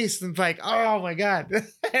that taste, and it's like, oh my god,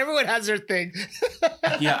 everyone has their thing.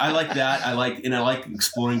 Yeah, I like that. I like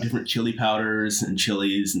exploring different chili powders and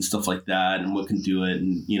chilies and stuff like that, and what can do it,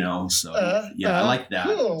 and so I like that.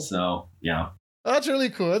 Cool. So yeah. That's really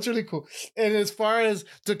cool. And as far as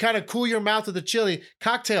to kind of cool your mouth with the chili,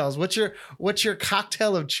 cocktails, what's your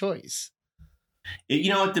cocktail of choice?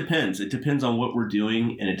 It depends. It depends on what we're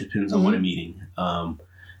doing, and it depends on what I'm eating. And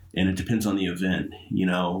it depends on the event.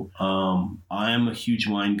 I am a huge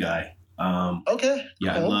wine guy. Okay.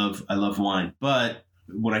 Yeah, cool. I love wine. But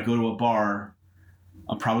when I go to a bar,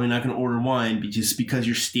 I'm probably not going to order wine just because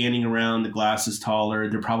you're standing around, the glass is taller.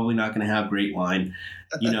 They're probably not going to have great wine.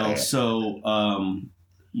 So,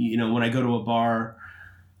 when I go to a bar,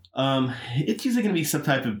 it's usually going to be some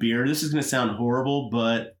type of beer. This is going to sound horrible,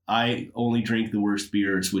 but I only drink the worst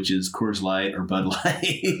beers, which is Coors Light or Bud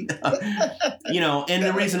Light. And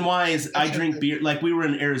the reason why is I drink beer. Like we were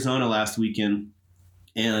in Arizona last weekend,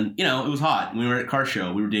 and it was hot. We were at a car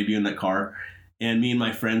show. We were debuting that car. And me and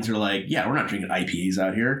my friends are like, yeah, we're not drinking IPAs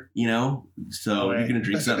out here, so you're going to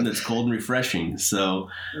drink something that's cold and refreshing. So,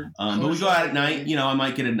 but we go out at night, I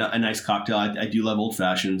might get a nice cocktail. I do love old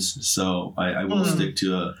fashions, so I will stick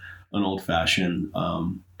to an old fashioned.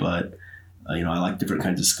 But I like different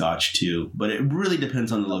kinds of scotch too, but it really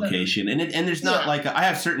depends on the location. And there's not like, I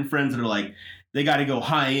have certain friends that are like, they got to go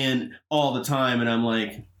high end all the time. And I'm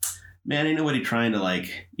like, man, ain't nobody trying to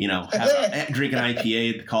drink an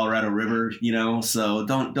IPA at the Colorado River, so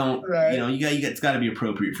don't, right. It's got to be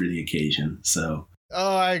appropriate for the occasion. So.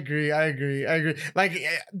 Oh, I agree. Like,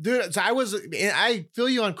 dude, so I feel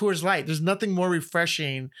you on Coors Light. There's nothing more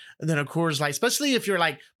refreshing than a Coors Light, especially if you're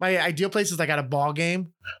like, my ideal place is like at a ball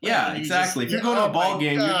game. Yeah, exactly. If you're going to a ball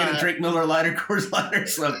game, you're going to drink Miller Lite or Coors Light or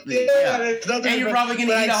something. Yeah. And you're probably going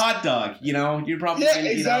to eat a hot dog, You're probably going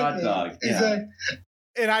to eat a hot dog. Yeah. Exactly.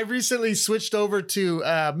 And I recently switched over to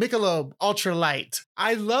Michelob Ultra Light.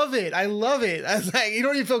 I love it. I was like, you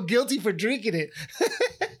don't even feel guilty for drinking it.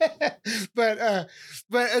 But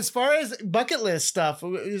as far as bucket list stuff,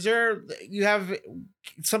 you have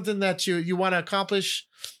something that you want to accomplish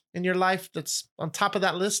in your life that's on top of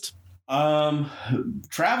that list?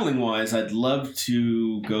 Traveling wise, I'd love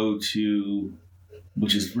to go to,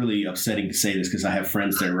 which is really upsetting to say this because I have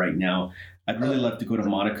friends there right now. I'd really love to go to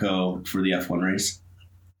Monaco for the F1 race.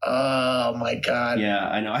 Oh my God! Yeah,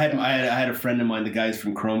 I know. I had a friend of mine, the guys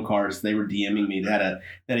from Chrome Cars. They were DMing me. They had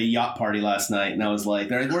a yacht party last night, and I was like,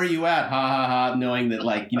 "They're like, where are you at?" Ha ha ha! Knowing that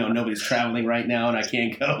nobody's traveling right now, and I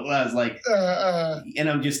can't go. I was like, and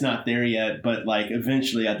I'm just not there yet. But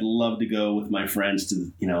eventually, I'd love to go with my friends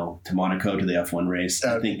to to Monaco to the F1 race.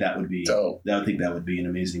 I think that would be dope. I think that would be an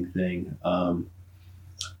amazing thing.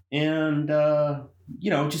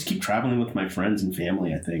 Just keep traveling with my friends and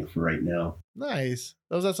family. I think for right now. Nice.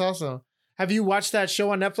 That's awesome. Have you watched that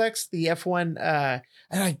show on Netflix, the F1?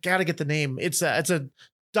 And I gotta get the name. It's a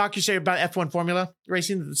docuseries about F1 Formula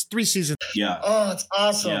racing. It's 3 seasons. Yeah. Oh, it's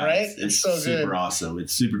awesome, right? It's so super good. Awesome.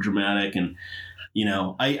 It's super dramatic, and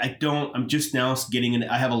I'm just now getting in.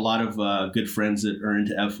 I have a lot of good friends that are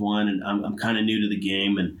into F1, and I'm kind of new to the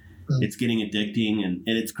game, and it's getting addicting, and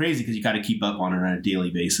it's crazy because you got to keep up on it on a daily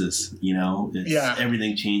basis.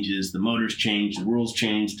 Everything changes. The motors change, the rules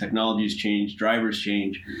change, technologies change, drivers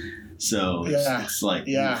change. So it's like,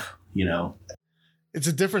 it's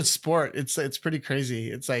a different sport. It's pretty crazy.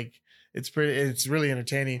 It's really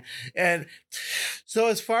entertaining. And so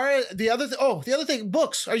as far as the other thing,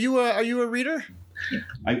 books. Are you a reader?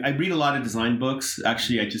 I read a lot of design books.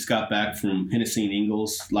 Actually, I just got back from Hennessy and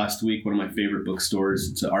Ingalls last week, one of my favorite bookstores.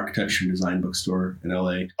 It's an architecture and design bookstore in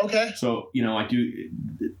LA. Okay. So, I do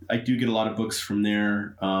get a lot of books from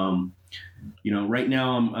there. Right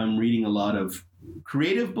now I'm reading a lot of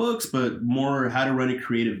creative books, but more how to run a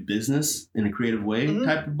creative business in a creative way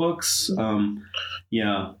type of books.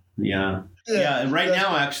 Yeah. And right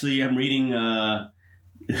now, actually, I'm reading, I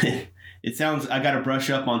got to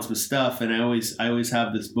brush up on some stuff, and I always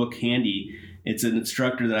have this book handy. It's an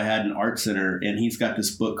instructor that I had in Art Center, and he's got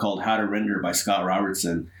this book called How to Render by Scott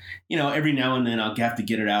Robertson. Every now and then I'll have to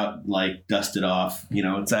get it out, dust it off.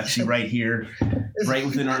 It's actually right here, right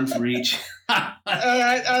within arm's reach. All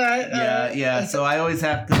right. Yeah. So I always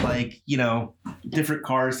have to different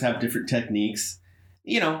cars have different techniques.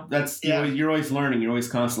 That's you're always learning. You're always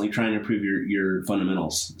constantly trying to improve your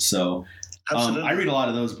fundamentals. So. I read a lot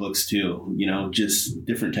of those books too, just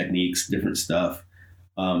different techniques, different stuff.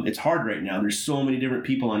 it's hard right now. There's so many different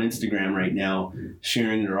people on Instagram right now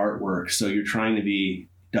sharing their artwork. So you're trying to be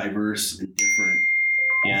diverse and different,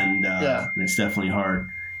 and it's definitely hard.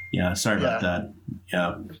 Yeah. Sorry about that.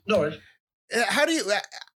 Yeah. No worries.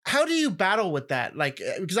 How do you battle with that? Like,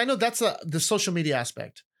 because I know that's the social media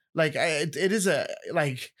aspect. Like it is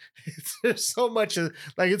there's so much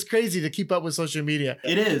it's crazy to keep up with social media.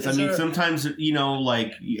 It is. I mean, sometimes,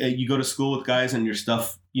 like you go to school with guys and your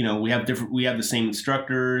stuff, we have the same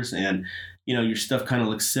instructors and, your stuff kind of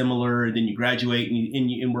looks similar. And then you graduate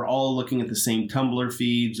and we're all looking at the same Tumblr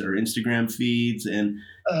feeds or Instagram feeds. And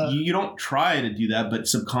you don't try to do that, but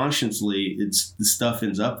subconsciously the stuff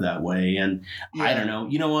ends up that way. And I don't know.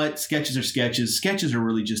 You know what? Sketches are sketches. Sketches are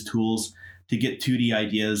really just tools to get 2D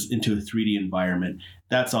ideas into a 3D environment.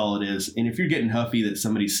 That's all it is. And if you're getting huffy that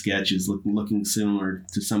somebody's sketch is looking similar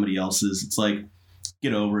to somebody else's, it's like,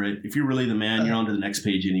 get over it. If you're really the man, you're on to the next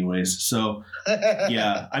page anyways. So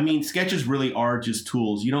yeah, I mean, sketches really are just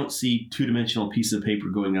tools. You don't see two-dimensional piece of paper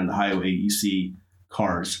going down the highway. You see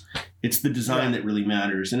cars. It's the design that really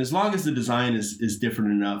matters. And as long as the design is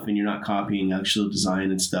different enough and you're not copying actual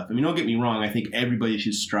design and stuff. I mean, don't get me wrong. I think everybody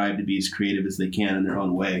should strive to be as creative as they can in their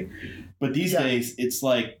own way. But these days, it's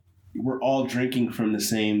like we're all drinking from the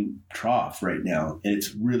same trough right now. And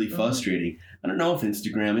it's really frustrating. I don't know if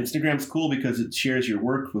Instagram's cool because it shares your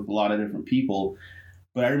work with a lot of different people.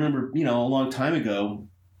 But I remember, a long time ago,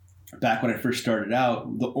 back when I first started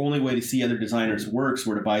out, the only way to see other designers' works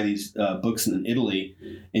were to buy these books in Italy,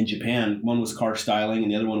 in Japan. One was car styling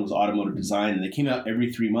and the other one was automotive design. And they came out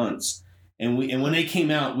every 3 months. And when they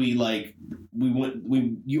came out, you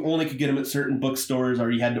only could get them at certain bookstores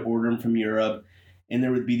or you had to order them from Europe. And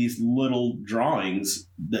there would be these little drawings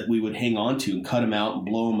that we would hang on to and cut them out and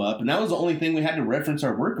blow them up. And that was the only thing we had to reference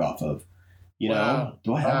our work off of. Wow.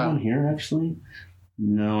 Do I have one here actually?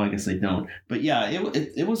 No, I guess I don't. But yeah,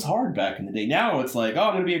 it was hard back in the day. Now it's like,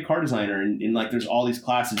 I'm going to be a car designer. And like there's all these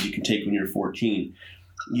classes you can take when you're 14,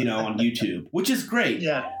 on YouTube, which is great.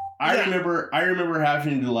 Yeah. I remember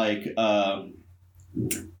having to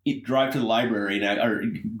drive to the library or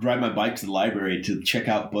drive my bike to the library to check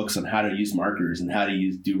out books on how to use markers and how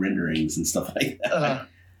to do renderings and stuff like that.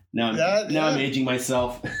 Now I'm aging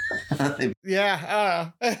myself.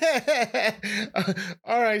 Yeah.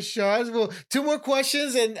 All right, Sean. Well, 2 more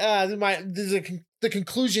questions, and these are the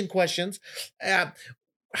conclusion questions. It's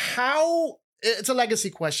a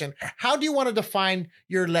legacy question. How do you want to define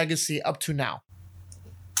your legacy up to now?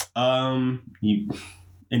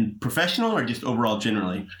 In professional or just overall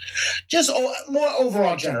generally? Just more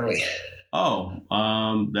overall generally.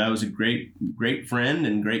 That was a great friend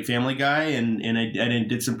and great family guy, and I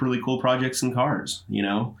did some really cool projects in cars.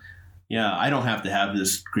 Yeah, I don't have to have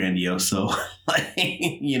this grandiose. So,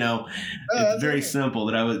 it's very simple.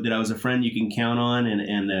 That I was a friend you can count on,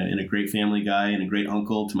 and a great family guy, and a great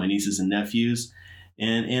uncle to my nieces and nephews,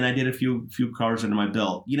 and I did a few cars under my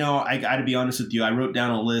belt. I got to be honest with you. I wrote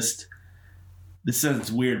down a list. This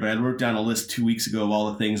sounds weird, but I wrote down a list 2 weeks ago of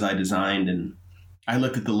all the things I designed, and I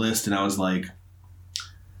looked at the list and I was like,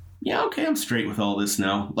 yeah, okay, I'm straight with all this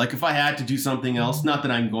now. Like if I had to do something else, not that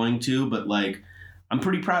I'm going to, but like I'm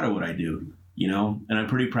pretty proud of what I do, and I'm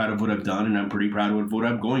pretty proud of what I've done, and I'm pretty proud of what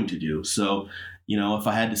I'm going to do. So, if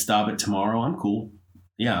I had to stop it tomorrow, I'm cool.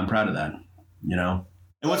 Yeah, I'm proud of that, And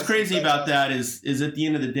what's crazy about that is at the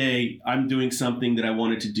end of the day, I'm doing something that I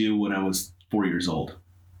wanted to do when I was 4 years old,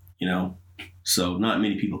 So not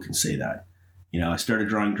many people can say that. I started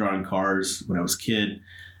drawing cars when I was a kid.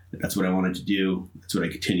 That's what I wanted to do. That's what I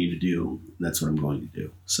continue to do. And that's what I'm going to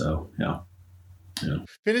do. So, yeah.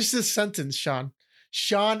 Finish this sentence, Sean.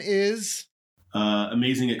 Sean is?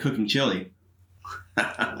 Amazing at cooking chili.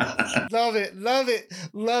 Love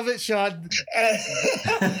it, Sean.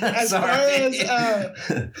 As far as...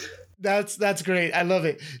 That's great. I love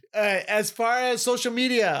it. As far as social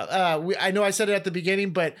media, I know I said it at the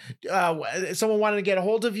beginning, but if someone wanted to get a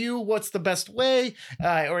hold of you, what's the best way?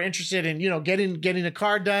 Or interested in getting a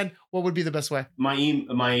car done, what would be the best way? My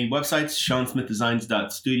website's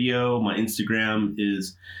SeanSmithDesigns.studio. My Instagram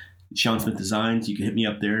is Sean Smith Designs. You can hit me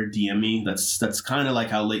up there, DM me. That's kind of like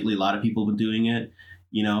how lately a lot of people have been doing it,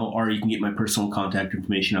 Or you can get my personal contact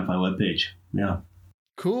information off my webpage. Yeah.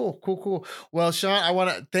 Cool. Well, Sean, I want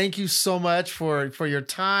to thank you so much for your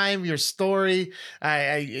time, your story.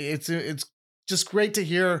 It's just great to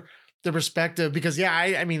hear the perspective because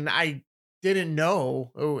I didn't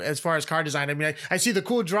know as far as car design. I mean, I see the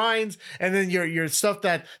cool drawings and then your stuff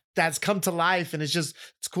that's come to life, and it's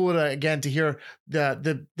cool to hear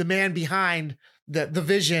the man behind the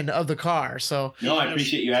vision of the car. So no, I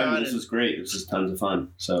appreciate you having me. This was great. This was tons of fun.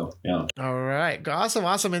 So yeah. All right.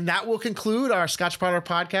 Awesome. And that will conclude our Scotch Parlor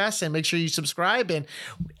podcast. And make sure you subscribe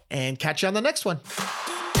and catch you on the next one.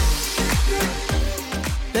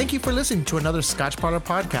 Thank you for listening to another Scotch Parlor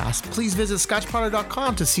podcast. Please visit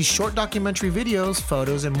scotchparlor.com to see short documentary videos,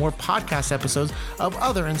 photos, and more podcast episodes of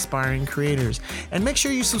other inspiring creators. And make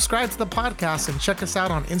sure you subscribe to the podcast and check us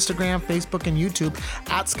out on Instagram, Facebook, and YouTube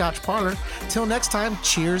at Scotch Parlor. Till next time,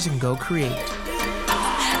 cheers and go create.